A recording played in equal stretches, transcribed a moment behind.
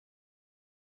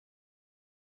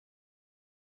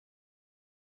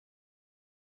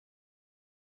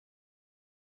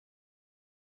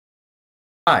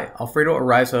Hi,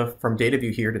 Alfredo.araiza from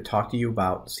DataView here to talk to you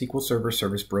about SQL Server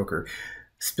Service Broker,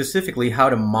 specifically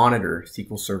how to monitor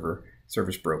SQL Server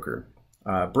Service Broker.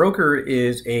 Broker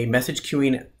is a message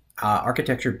queuing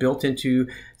architecture built into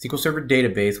SQL Server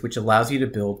database, which allows you to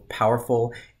build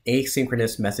powerful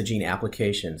asynchronous messaging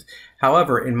applications.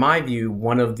 However, in my view,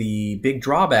 one of the big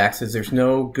drawbacks is there's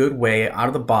no good way out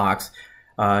of the box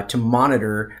to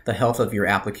monitor the health of your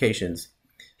applications.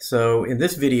 So in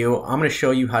this video, I'm going to show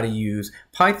you how to use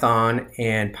Python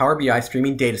and Power BI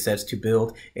streaming datasets to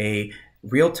build a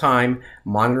real-time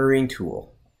monitoring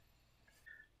tool.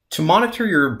 To monitor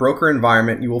your broker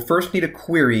environment, you will first need a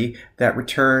query that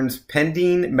returns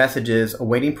pending messages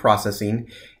awaiting processing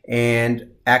and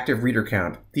active reader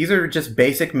count. These are just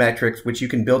basic metrics which you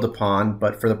can build upon,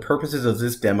 but for the purposes of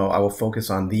this demo, I will focus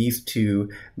on these two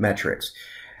metrics.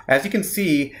 As you can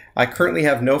see, I currently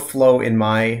have no flow in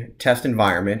my test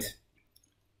environment.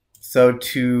 So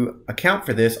to account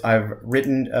for this, I've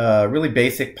written a really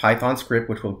basic Python script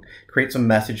which will create some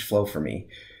message flow for me.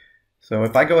 So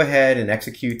if I go ahead and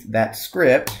execute that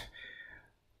script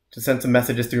to send some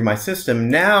messages through my system,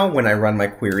 now when I run my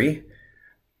query,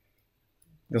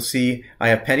 you'll see I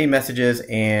have pending messages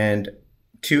and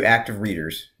 2 active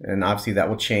readers. And obviously that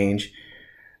will change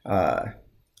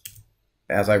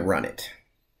as I run it.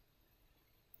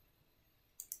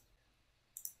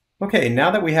 Okay, now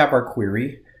that we have our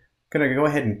query, I'm going to go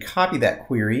ahead and copy that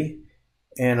query,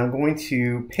 and I'm going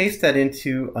to paste that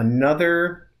into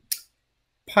another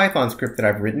Python script that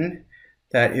I've written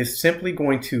that is simply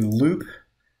going to loop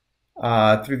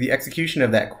through the execution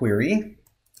of that query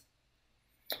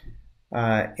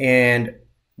and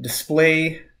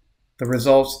display the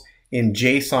results in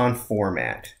JSON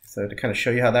format. So to kind of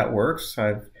show you how that works,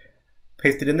 I've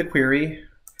pasted in the query,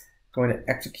 going to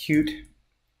execute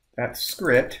that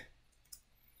script.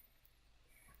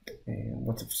 And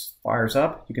once it fires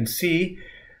up, you can see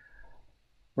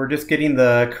we're just getting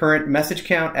the current message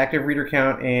count, active reader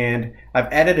count, and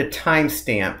I've added a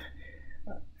timestamp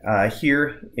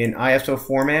here in ISO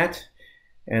format,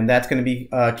 and that's going to be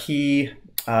a key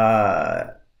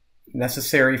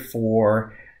necessary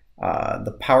for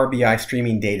the Power BI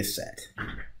streaming data set.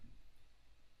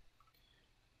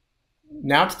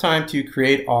 Now it's time to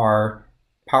create our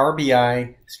Power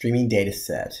BI streaming data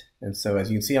set. And so as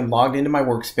you can see, I'm logged into my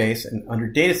workspace, and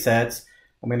under datasets,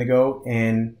 I'm going to go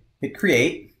and hit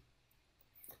create,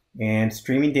 and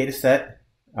streaming dataset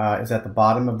is at the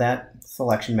bottom of that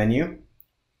selection menu.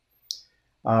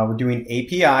 We're doing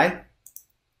API,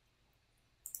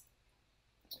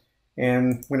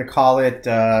 and we're going to call it,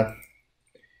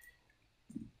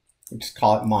 just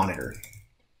call it monitor.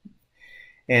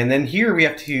 And then here we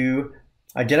have to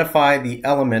identify the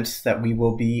elements that we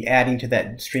will be adding to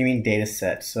that streaming data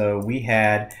set. So we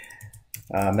had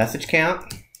message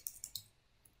count,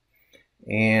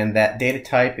 and that data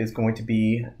type is going to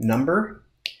be number.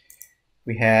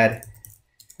 We had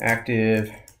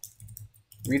active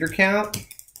reader count,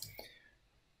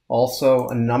 also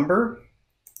a number.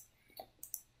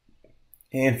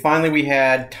 And finally we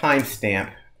had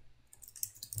timestamp,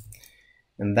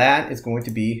 and that is going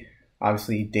to be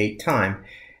obviously date time.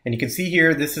 And you can see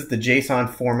here, this is the JSON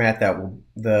format that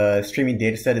the streaming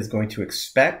dataset is going to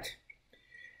expect.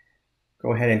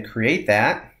 Go ahead and create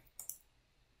that.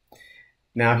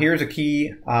 Now here's a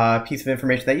key piece of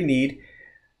information that you need.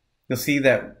 You'll see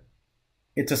that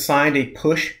it's assigned a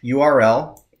push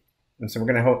URL. And so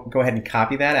we're going to go ahead and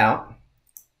copy that out.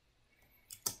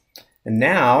 And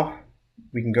now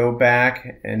we can go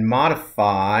back and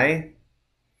modify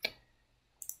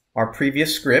our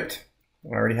previous script.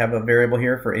 I already have a variable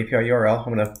here for API URL.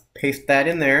 I'm going to paste that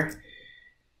in there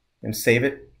and save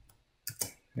it,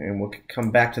 and we'll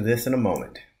come back to this in a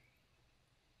moment.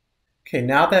 Okay,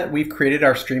 now that we've created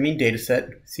our streaming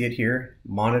dataset, see it here,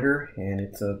 monitor, and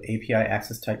it's of API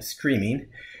access type streaming,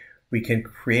 we can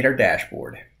create our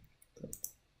dashboard.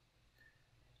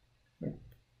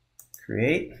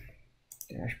 Create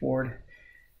dashboard,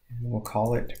 and we'll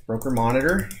call it broker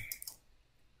monitor.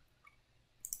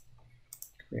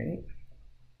 Create.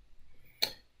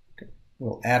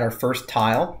 We'll add our first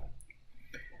tile.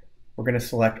 We're going to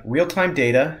select real-time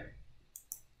data.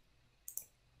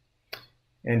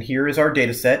 And here is our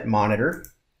data set, monitor.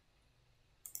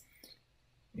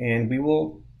 And we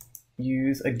will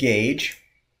use a gauge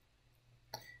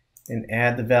and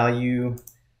add the value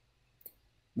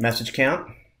message count.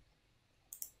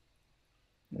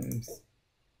 And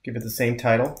give it the same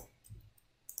title.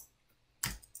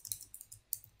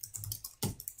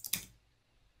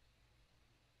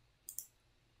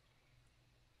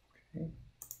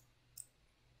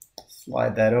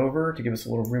 Slide that over to give us a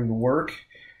little room to work.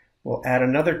 We'll add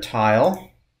another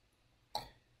tile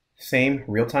same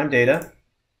real-time data,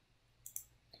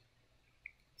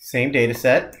 same data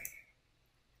set.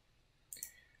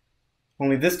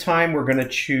 Only this time we're going to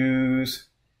choose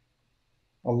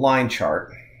a line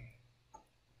chart.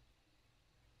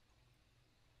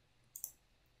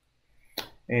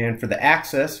 And for the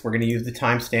axis, we're going to use the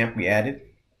timestamp we added.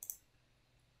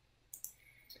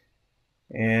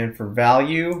 And for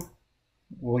value,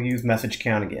 we'll use message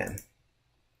count again.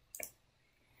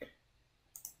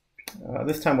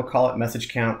 This time we'll call it message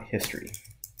count history.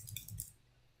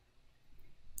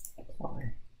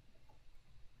 Apply.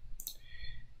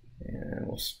 And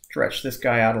we'll stretch this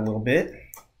guy out a little bit.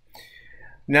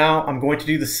 Now I'm going to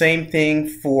do the same thing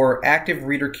for active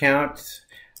reader count.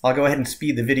 I'll go ahead and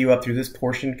speed the video up through this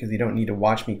portion because you don't need to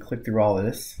watch me click through all of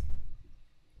this.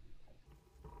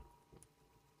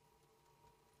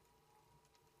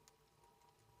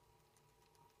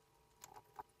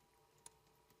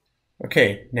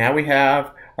 Okay, now we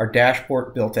have our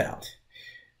dashboard built out.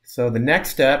 So the next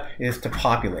step is to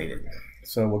populate it.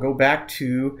 So we'll go back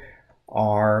to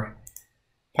our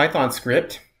Python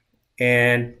script,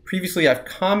 and previously I've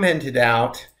commented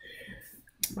out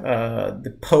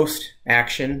the post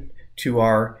action to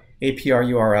our APR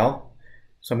URL.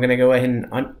 So I'm going to go ahead and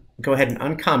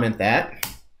uncomment that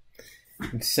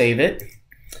and save it.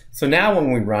 So now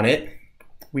when we run it,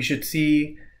 we should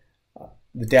see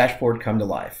the dashboard come to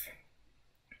life.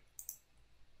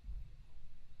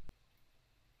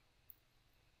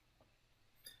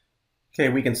 Okay,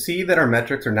 we can see that our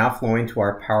metrics are now flowing to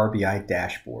our Power BI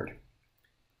dashboard.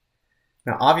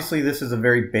 Now, obviously, this is a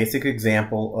very basic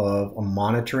example of a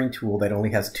monitoring tool that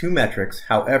only has 2 metrics.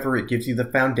 However, it gives you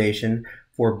the foundation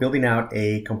for building out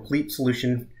a complete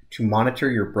solution to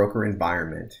monitor your broker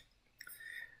environment.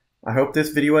 I hope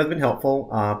this video has been helpful.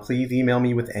 Please email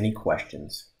me with any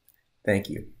questions. Thank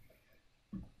you.